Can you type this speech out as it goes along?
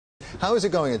How is it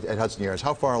going at Hudson Yards?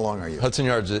 How far along are you? Hudson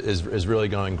Yards is really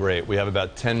going great. We have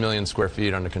about 10 million square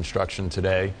feet under construction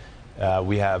today.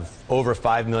 We have over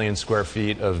 5 million square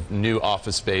feet of new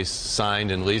office space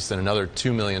signed and leased, and another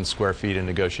 2 million square feet in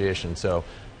negotiation. So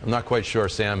I'm not quite sure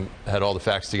Sam had all the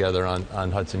facts together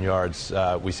on Hudson Yards.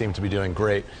 We seem to be doing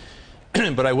great.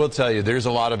 But I will tell you, there's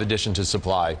a lot of addition to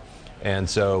supply. And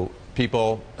so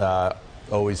people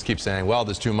always keep saying, well,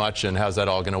 there's too much, and how's that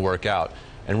all going to work out?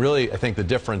 And really, I think the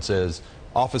difference is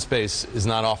office space is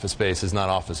not office space is not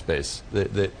office space.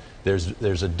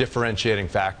 There's a differentiating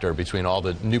factor between all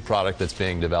the new product that's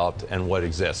being developed and what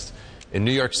exists. In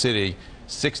New York City,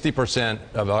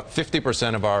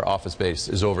 50% of our office space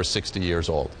is over 60 years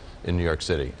old in New York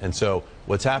City. And so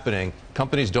what's happening,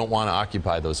 companies don't want to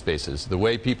occupy those spaces. The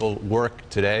way people work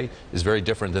today is very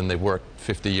different than they worked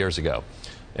 50 years ago.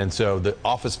 And so the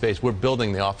office space, we're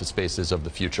building the office spaces of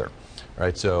the future.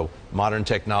 Right, so modern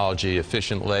technology,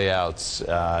 efficient layouts,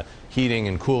 heating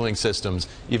and cooling systems.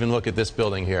 Even look at this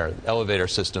building here, elevator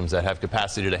systems that have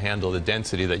capacity to handle the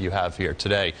density that you have here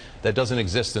today. That doesn't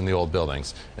exist in the old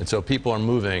buildings. And so people are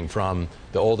moving from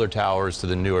the older towers to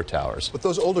the newer towers. But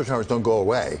those older towers don't go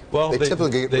away. Well, they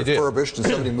typically get refurbished and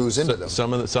somebody moves into them.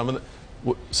 Some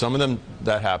of them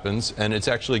that happens, and it's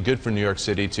actually good for New York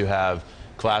City to have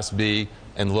Class B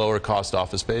and lower cost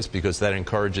office space, because that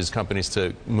encourages companies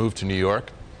to move to New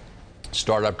York,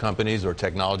 startup companies or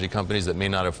technology companies that may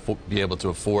not be able to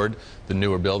afford the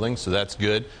newer buildings, so that's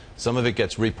good. Some of it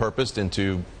gets repurposed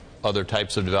into other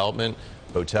types of development,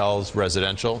 hotels,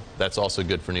 residential. That's also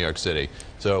good for New York City.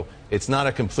 So it's not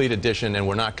a complete addition, and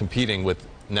we're not competing with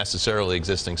necessarily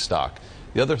existing stock.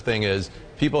 The other thing is,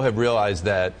 people have realized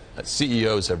that,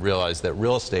 CEOs have realized that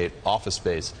real estate, office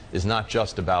space, is not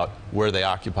just about where they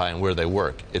occupy and where they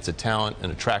work. It's a talent and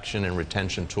attraction and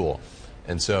retention tool.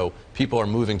 And so people are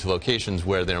moving to locations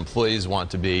where their employees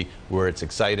want to be, where it's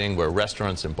exciting, where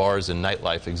restaurants and bars and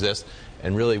nightlife exist.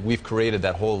 And really, we've created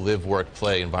that whole live, work,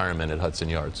 play environment at Hudson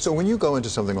Yards. So when you go into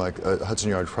something like a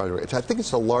Hudson Yards project, I think it's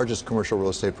the largest commercial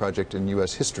real estate project in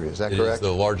U.S. history. Is that correct? It is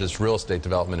the largest real estate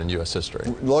development in U.S. history.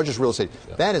 Largest real estate.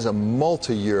 Yeah. That is a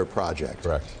multi-year project.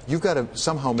 Correct. You've got to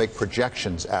somehow make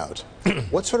projections out.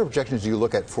 What sort of projections do you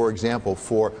look at, for example,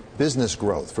 for business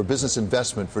growth, for business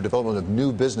investment, for development of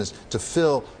new business to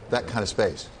fill that kind of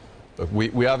space? Look,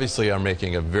 we obviously are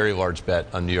making a very large bet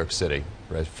on New York City,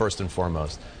 right, first and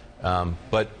foremost.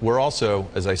 But we're also,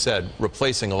 as I said,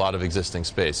 replacing a lot of existing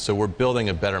space. So we're building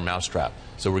a better mousetrap.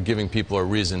 So we're giving people a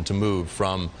reason to move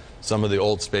from some of the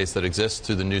old space that exists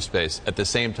to the new space at the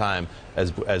same time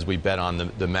as we bet on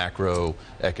the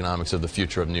macroeconomics of the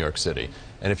future of New York City.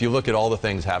 And if you look at all the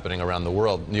things happening around the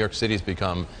world, New York City's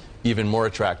become even more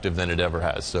attractive than it ever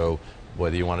has. So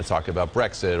whether you want to talk about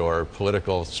Brexit or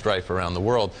political strife around the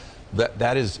world,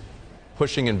 that is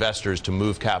pushing investors to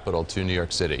move capital to New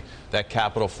York City. That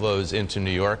capital flows into New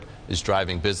York, is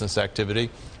driving business activity,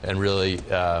 and really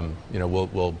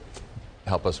will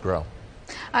help us grow.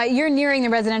 You're nearing the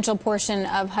residential portion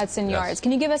of Hudson Yards. Yes.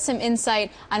 Can you give us some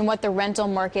insight on what the rental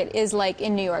market is like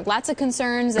in New York? Lots of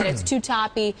concerns that it's too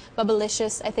toppy,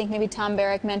 bubblicious. I think maybe Tom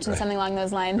Barrack mentioned something along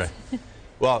those lines. Right.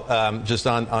 Well, just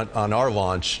on our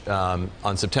launch,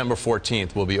 on September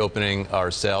 14th, we'll be opening our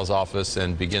sales office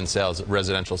and begin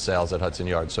residential sales at Hudson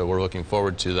Yards. So we're looking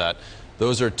forward to that.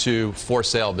 Those are two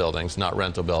for-sale buildings, not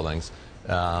rental buildings.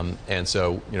 And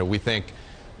so, we think,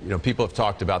 people have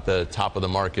talked about the top of the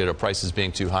market or prices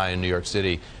being too high in New York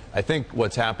City. I think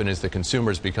what's happened is the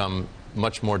consumers become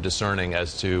much more discerning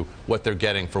as to what they're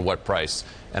getting for what price.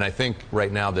 And I think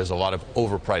right now there's a lot of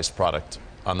overpriced product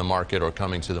on the market or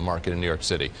coming to the market in New York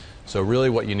City. So really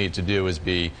what you need to do is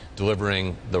be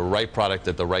delivering the right product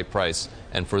at the right price,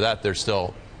 and for that there's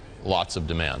still lots of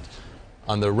demand.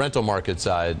 On the rental market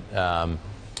side,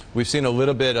 we've seen a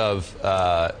little bit of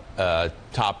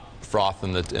top froth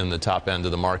in the top end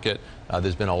of the market.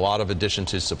 There's been a lot of addition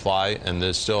to supply, and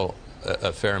there's still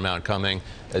a fair amount coming.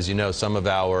 As you know, some of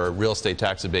our real estate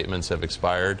tax abatements have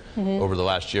expired over the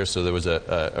last year, so there was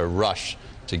a rush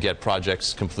to get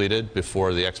projects completed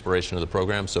before the expiration of the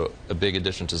program, so a big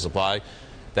addition to supply.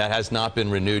 That has not been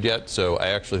renewed yet, so I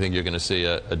actually think you're going to see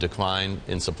a decline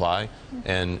in supply,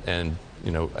 and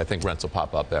I think rents will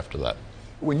pop up after that.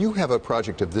 When you have a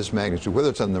project of this magnitude, whether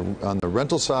it's on the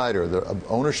rental side or the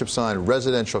ownership side,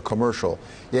 residential, commercial,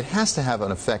 it has to have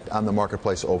an effect on the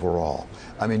marketplace overall.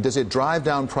 I mean, does it drive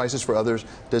down prices for others?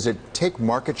 Does it take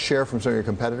market share from some of your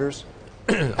competitors?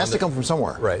 It has to come from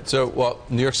somewhere. Right. So, well,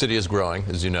 New York City is growing,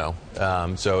 as you know.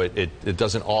 So it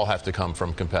doesn't all have to come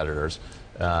from competitors.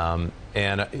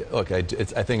 And look, I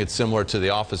think it's similar to the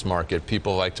office market.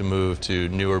 People like to move to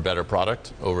newer, better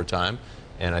product over time.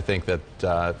 And I think that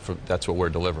that's what we're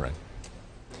delivering.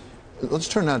 Let's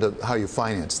turn now to how you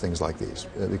finance things like these,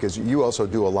 because you also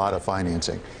do a lot of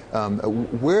financing.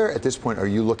 Where at this point are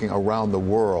you looking around the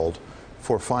world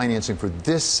for financing for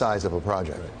this size of a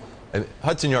project? Right. And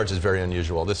Hudson Yards is very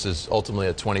unusual. This is ultimately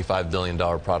a $25 billion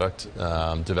product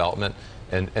development,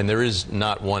 and there is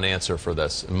not one answer for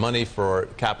this. Money for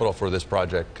capital for this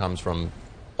project comes from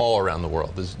all around the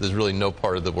world. There's really no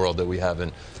part of the world that we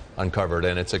haven't uncovered,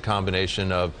 and it's a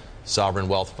combination of sovereign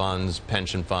wealth funds,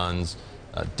 pension funds,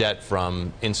 debt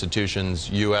from institutions,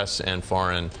 U.S. and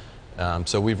foreign.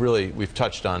 So we've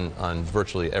touched on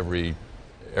virtually every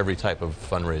type of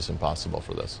fundraising possible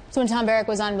for this. So when Tom Barrack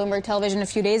was on Bloomberg television a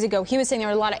few days ago, he was saying there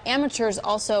were a lot of amateurs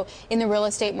also in the real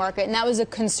estate market, and that was a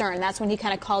concern. That's when he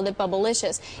kind of called it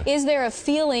bubblicious. Is there a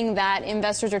feeling that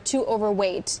investors are too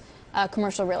overweight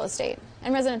commercial real estate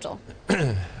and residential?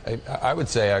 I would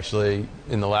say, actually,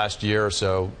 in the last year or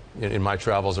so, in my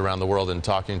travels around the world and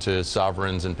talking to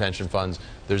sovereigns and pension funds,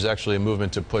 there's actually a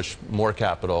movement to push more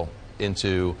capital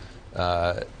into Is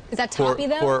that toppy,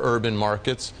 though? Core urban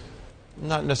markets.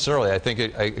 Not necessarily. I think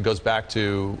it goes back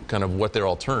to kind of what their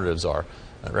alternatives are.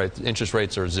 Right? Interest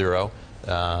rates are zero,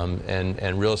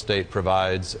 and real estate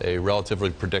provides a relatively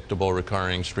predictable,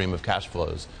 recurring stream of cash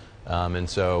flows. And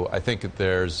so I think that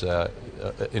there's an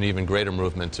even greater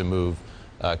movement to move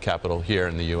capital here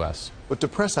in the U.S. But to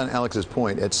press on Alex's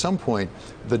point, at some point,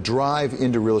 the drive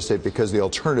into real estate because the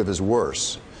alternative is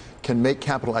worse can make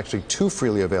capital actually too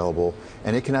freely available,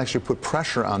 and it can actually put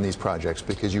pressure on these projects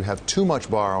because you have too much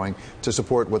borrowing to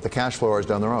support what the cash flow is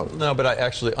down the road. No, but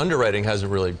actually underwriting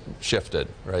hasn't really shifted,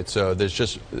 right? So there's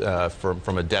just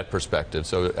from a debt perspective.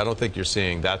 So I don't think you're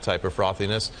seeing that type of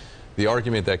frothiness. The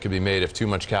argument that could be made if too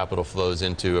much capital flows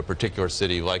into a particular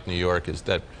city like New York is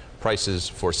that prices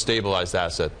for stabilized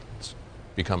assets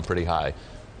become pretty high.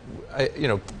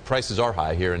 Prices are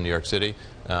high here in New York City,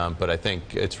 but I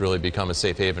think it's really become a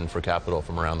safe haven for capital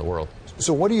from around the world.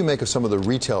 So what do you make of some of the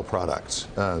retail products,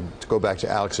 to go back to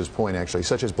Alex's point, actually,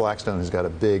 such as Blackstone has got a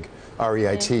big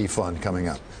REIT fund coming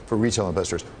up for retail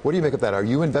investors. What do you make of that? Are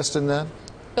you invested in that?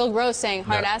 Bill Gross saying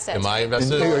hard assets. Am I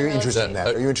invested? Are you interested in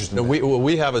that? Are you interested in that?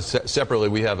 We have separately,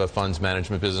 we have a funds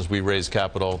management business. We raise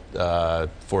capital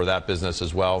for that business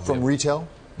as well. From retail?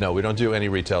 No, we don't do any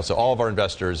retail. So all of our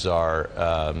investors are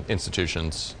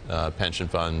institutions, pension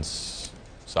funds,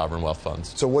 sovereign wealth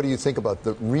funds. So what do you think about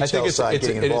the retail side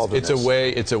getting involved in this?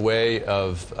 It's a way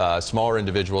of smaller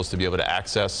individuals to be able to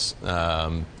access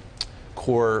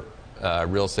core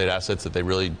real estate assets that they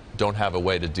really don't have a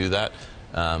way to do that.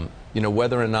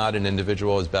 Whether or not an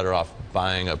individual is better off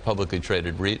buying a publicly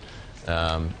traded REIT,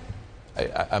 I'm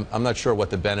not sure what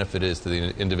the benefit is to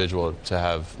the individual to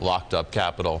have locked up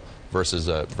capital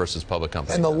versus public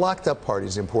company. And the locked up part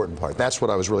is the important part. That's what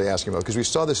I was really asking about, because we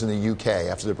saw this in the UK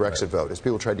after the Brexit vote, as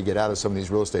people tried to get out of some of these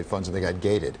real estate funds and they got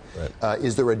gated. Right.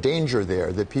 Is there a danger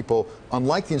there that people,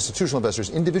 unlike the institutional investors,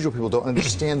 individual people don't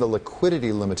understand the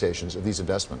liquidity limitations of these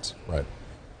investments? Right.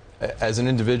 As an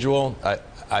individual,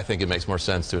 I think it makes more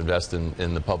sense to invest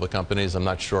in the public companies. I'm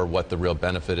not sure what the real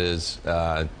benefit is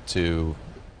to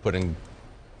putting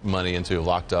money into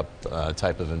locked up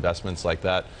type of investments like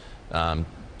that.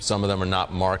 Some of them are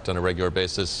not marked on a regular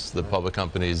basis. The public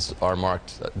companies are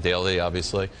marked daily,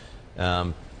 obviously.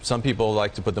 Some people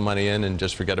like to put the money in and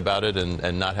just forget about it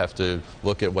and not have to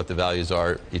look at what the values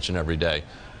are each and every day.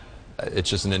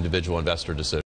 It's just an individual investor decision.